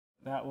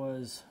That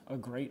was a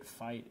great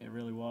fight. It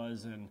really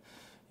was. And,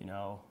 you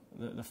know,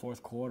 the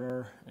fourth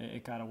quarter,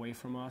 it got away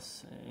from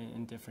us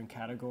in different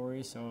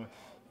categories. So,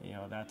 you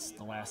know, that's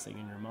the last thing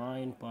in your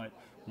mind. But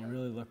when you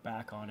really look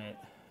back on it,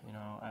 you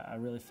know, I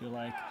really feel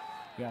like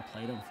we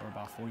outplayed them for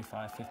about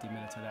 45, 50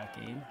 minutes of that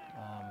game.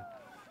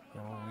 You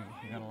know,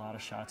 we got a lot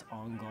of shots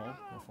on goal.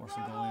 We forced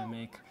the goalie to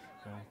make,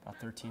 you know, about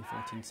 13,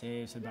 14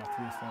 saves, about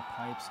 3 or 4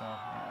 pipes. So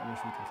I wish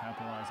we could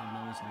capitalize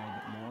on those a little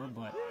bit more.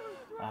 But,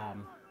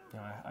 you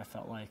know, I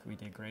felt like we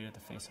did great at the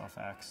face-off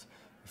X.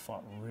 We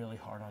fought really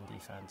hard on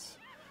defense.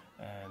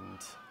 And,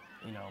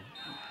 you know,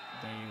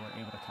 they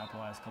were able to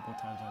capitalize a couple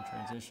of times on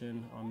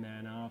transition, on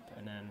man up,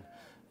 and then,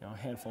 you know, a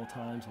handful of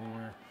times when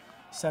we're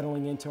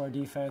settling into our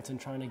defense and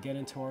trying to get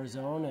into our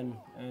zone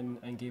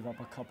and gave up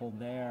a couple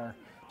there,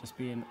 just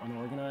being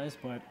unorganized.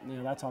 But, you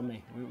know, that's on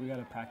me. We got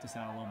to practice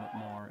that a little bit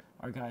more.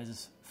 Our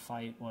guys'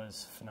 fight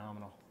was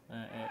phenomenal.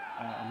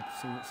 I'm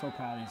so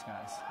proud of these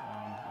guys.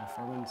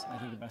 Furman's, I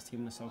think, the best team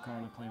in the SoCon,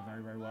 and they're playing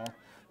very, very well.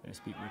 They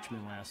just beat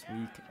Richmond last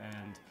week,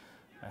 and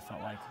I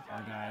felt like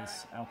our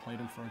guys outplayed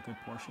them for a good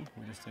portion.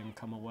 We just didn't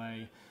come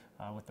away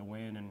with the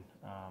win and,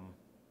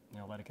 you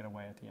know, let it get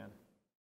away at the end.